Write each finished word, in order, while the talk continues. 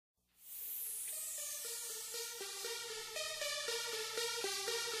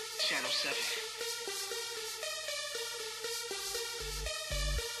7.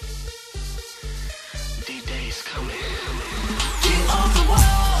 D-Day is coming. Get off the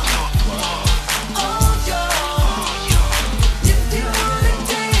wall. Oh, yo. If you wanna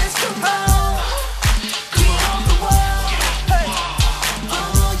dance, come on. Get off the wall. Hey.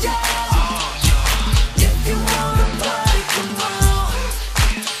 Oh, yeah. If you wanna party, come on.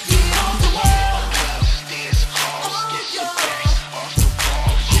 Get off the wall. Dance halls, Oh, get yo. your bags off the wall.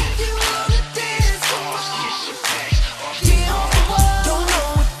 If you wanna dance, come Halls, on. get your bags off the Get off the wall. Don't know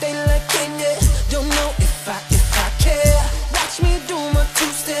if they like it yet. Don't know if I care. Watch me do my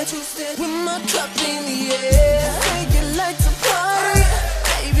two-step with my cup in the air. Say you like to party,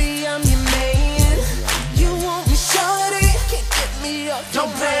 baby, I'm your man. You want me shorty, can't get me off your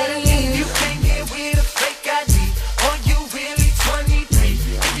Don't matter brain. if you came here with a fake ID or you really 23.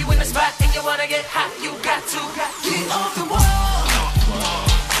 If you in the spot and you wanna get hot, you got to Get off the wall.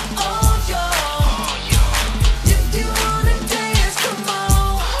 Oh, yo. If you wanna dance, come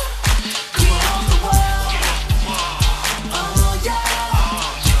on. Get off the wall. Oh,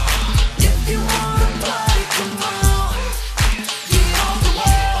 yeah. If you wanna party, come on. Get off the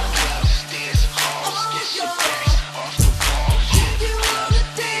wall. dance halls, Oh, get yo. your bags off the wall. If you wanna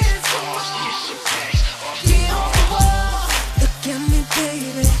dance, come Halls, on. get your bags off the Get off the wall. Look at me,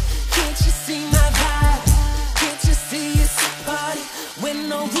 baby. Can't you see my vibe? Can't you see it's a party when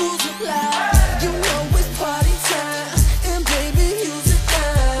no rules apply? You know it's party time, and baby, use it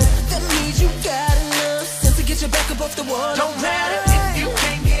time. That means you got enough sense to get your back up off the wall. Don't matter if you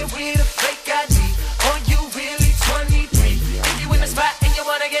came here with a fake ID or you really 23. If you in the spot and you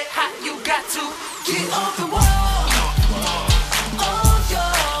wanna get hot, you got to Get off the wall. Oh, yo.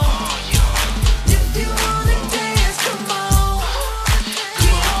 If you wanna dance, come on.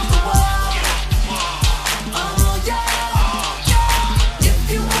 Get off the wall. Oh, yeah. If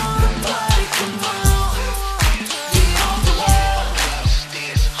you wanna party, come on. Get off the wall.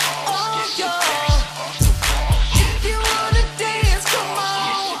 dance halls, Oh, get yo. your bags off the wall. If you wanna dance, come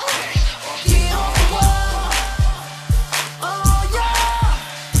on. Get off the wall. Oh, yeah.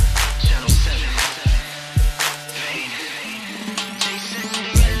 Channel 7. Pain. Jason.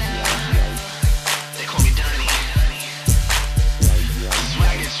 They call me Donnie.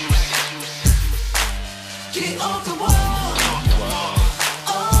 Swag is juicy. Get off the wall.